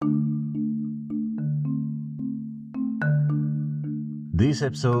This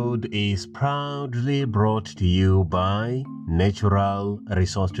episode is proudly brought to you by Natural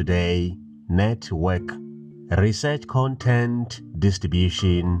Resource Today Network, research content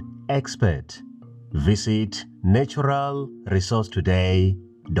distribution expert. Visit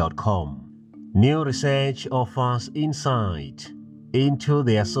naturalresourcetoday.com. New research offers insight into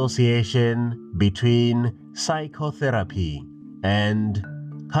the association between psychotherapy and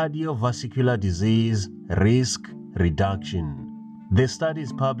cardiovascular disease risk reduction. The study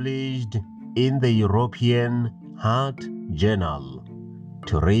is published in the European Heart Journal.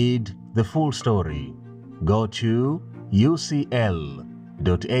 To read the full story, go to ucl.ac.uk.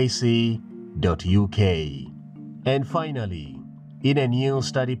 And finally, in a new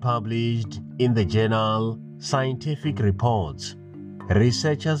study published in the journal Scientific Reports,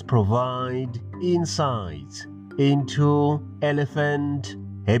 researchers provide insights into elephant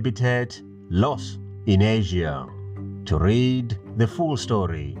habitat loss in Asia. To read the full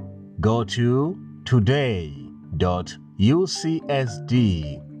story, go to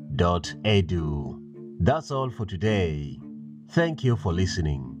today.ucsd.edu. That's all for today. Thank you for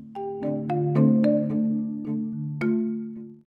listening.